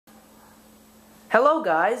Hello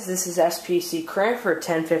guys, this is SPC Cranford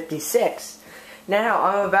 1056. Now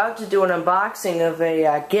I'm about to do an unboxing of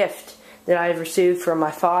a gift that I've received from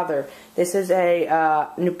my father. This is a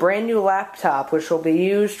brand new laptop which will be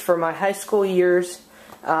used for my high school years.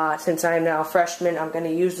 Since I am now a freshman, I'm going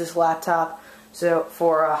to use this laptop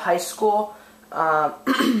for high school,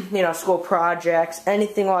 school projects,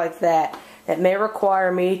 anything like that that may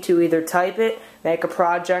require me to either type it, make a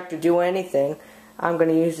project, or do anything. I'm going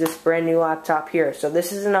to use this brand new laptop here. So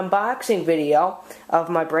this is an unboxing video of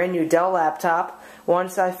my brand new Dell laptop.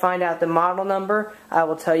 Once I find out the model number, I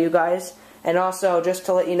will tell you guys. And also, just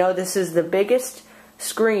to let you know, this is the biggest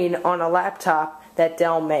screen on a laptop that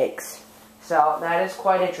Dell makes. So that is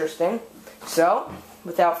quite interesting. So,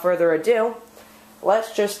 without further ado,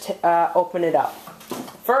 let's just open it up.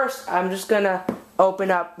 First, I'm just going to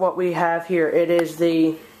open up what we have here. It is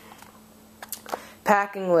the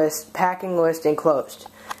packing list enclosed.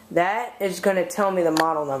 That is going to tell me the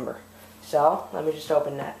model number. So, let me just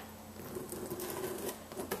open that.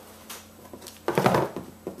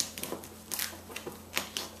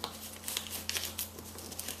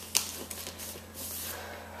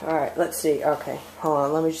 Alright, let's see. Okay, hold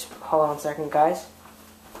on. Hold on a second, guys.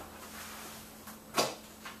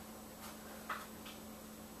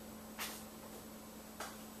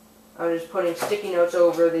 I'm just putting sticky notes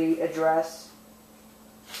over the address,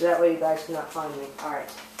 so that way you guys cannot find me. Alright.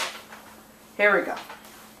 Here we go.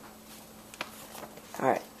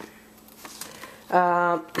 Alright.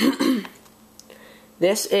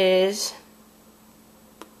 This is...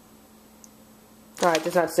 Alright,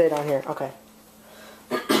 does not say it on here. Okay.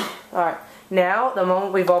 Alright. Now, the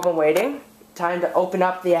moment we've all been waiting, time to open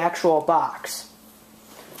up the actual box.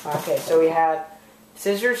 Okay, so we have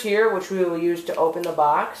scissors here, which we will use to open the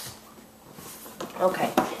box. Okay.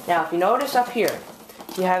 Now, if you notice up here,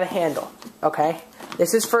 you have a handle, okay?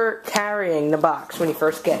 This is for carrying the box when you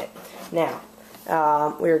first get it. Now,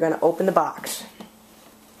 we're going to open the box.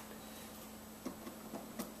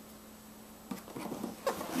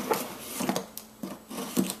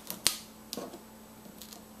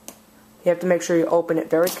 You have to make sure you open it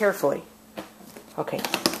very carefully. Okay,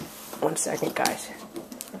 1 second, guys.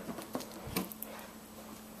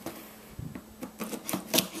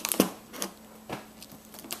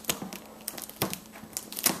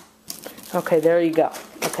 Okay, there you go.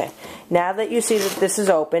 Okay, now that you see that this is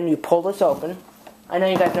open, you pull this open. I know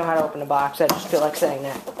you guys know how to open a box, I just feel like saying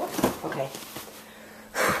that. Okay,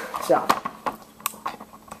 so,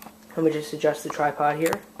 let me just adjust the tripod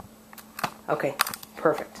here. Okay,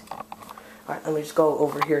 perfect. Alright, let me just go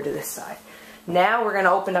over here to this side. Now we're going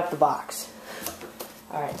to open up the box.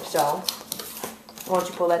 Alright, so, once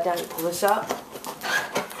you pull that down, you pull this up.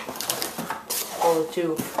 Pull the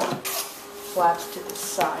two flaps to the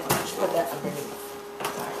side. Just put that underneath.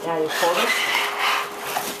 Alright, now you pull this.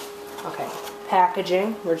 Okay,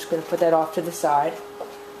 packaging. We're just going to put that off to the side.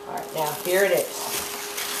 Alright, now here it is.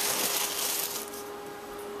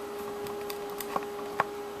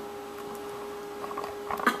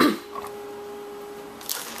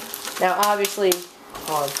 Now, obviously,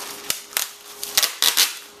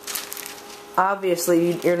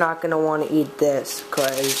 you're not going to want to eat this,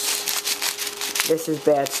 because this is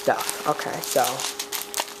bad stuff. Okay, so,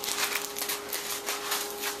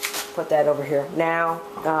 put that over here. Now,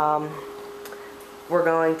 we're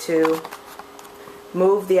going to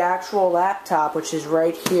move the actual laptop, which is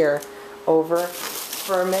right here, over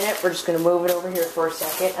for a minute. We're just going to move it over here for a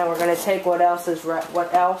second, and we're going to take what else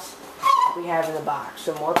we have in the box.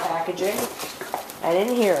 So more packaging, and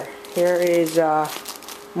in here is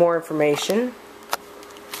more information.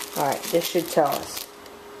 Alright, this should tell us.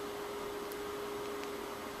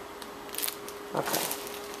 Okay.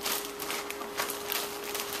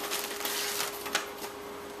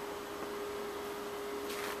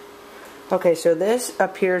 Okay, so this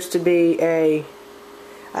appears to be a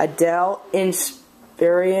Dell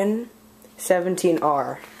Inspiron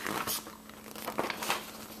 17R.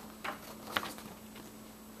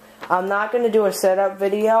 I'm not going to do a setup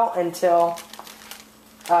video until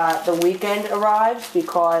the weekend arrives,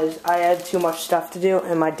 because I had too much stuff to do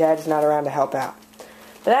and my dad's not around to help out.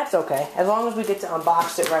 But that's okay, as long as we get to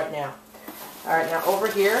unbox it right now. Alright, now over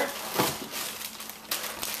here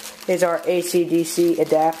is our AC/DC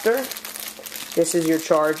adapter. This is your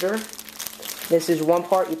charger. This is one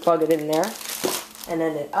part, you plug it in there. And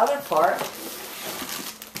then the other part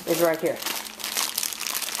is right here.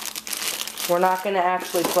 We're not going to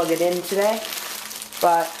actually plug it in today,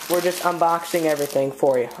 but we're just unboxing everything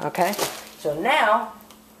for you, okay? So now,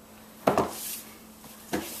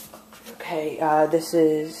 okay, this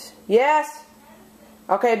is, yes?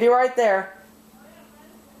 Okay, be right there.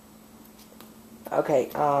 Okay,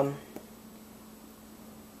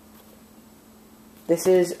 this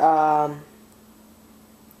is,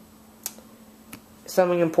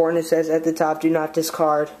 something important. It says at the top, do not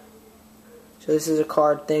discard. So this is a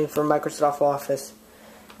card thing for Microsoft Office.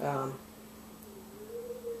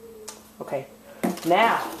 Okay,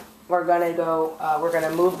 now we're gonna go, we're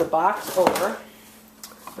gonna move the box over.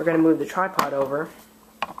 We're gonna move the tripod over.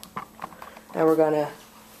 And we're gonna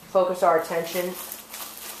focus our attention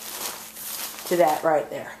to that right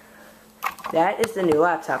there. That is the new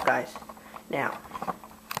laptop, guys. Now,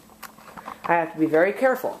 I have to be very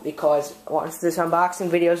careful because once this unboxing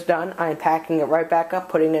video is done, I am packing it right back up,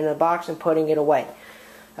 putting it in a box, and putting it away.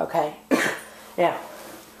 Okay? Now,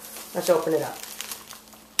 let's open it up.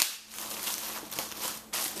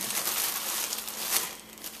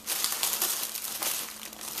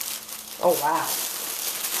 Oh, wow.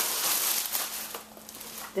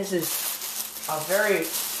 This is a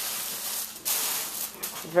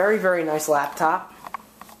very, very nice laptop.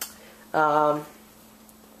 As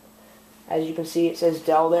you can see, it says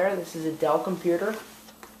Dell there. This is a Dell computer.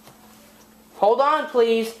 Hold on,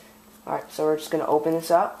 please. Alright, so we're just going to open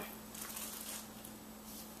this up.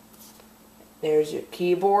 There's your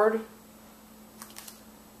keyboard.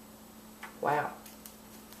 Wow.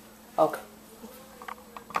 Okay.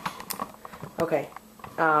 Okay.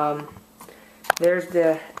 There's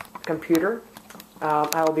the computer.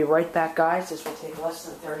 I will be right back, guys. This will take less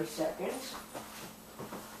than 30 seconds.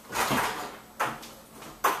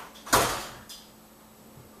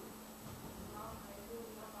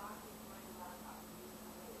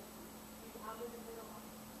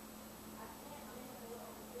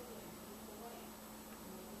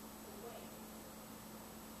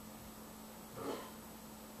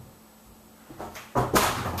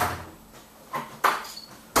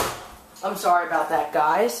 I'm sorry about that,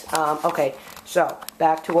 guys. Okay, so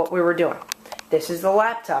back to what we were doing. This is the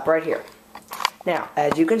laptop right here. Now,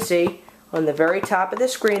 as you can see, on the very top of the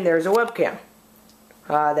screen, there's a webcam.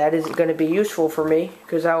 That is going to be useful for me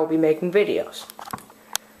because I will be making videos.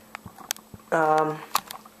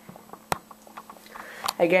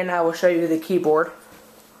 Again, I will show you the keyboard.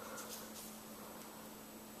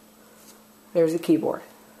 There's the keyboard.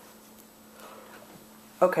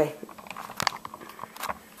 Okay.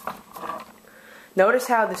 Notice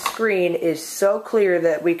how the screen is so clear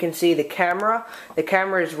that we can see the camera. The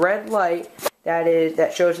camera is red light.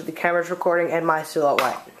 That shows that the camera is recording and my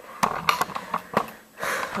silhouette.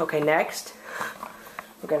 Okay, next,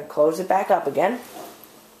 we're going to close it back up again.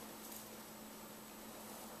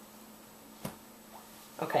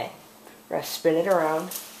 Okay, we're going to spin it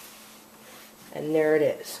around. And there it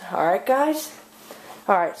is. Alright, guys.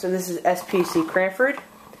 Alright, so this is SPC Cranford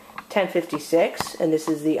 1056. And this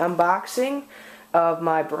is the unboxing of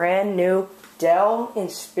my brand new Dell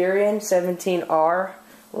Inspiron 17R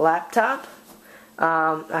laptop.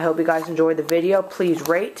 I hope you guys enjoyed the video. Please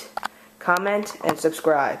rate, comment, and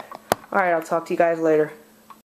subscribe. Alright, I'll talk to you guys later.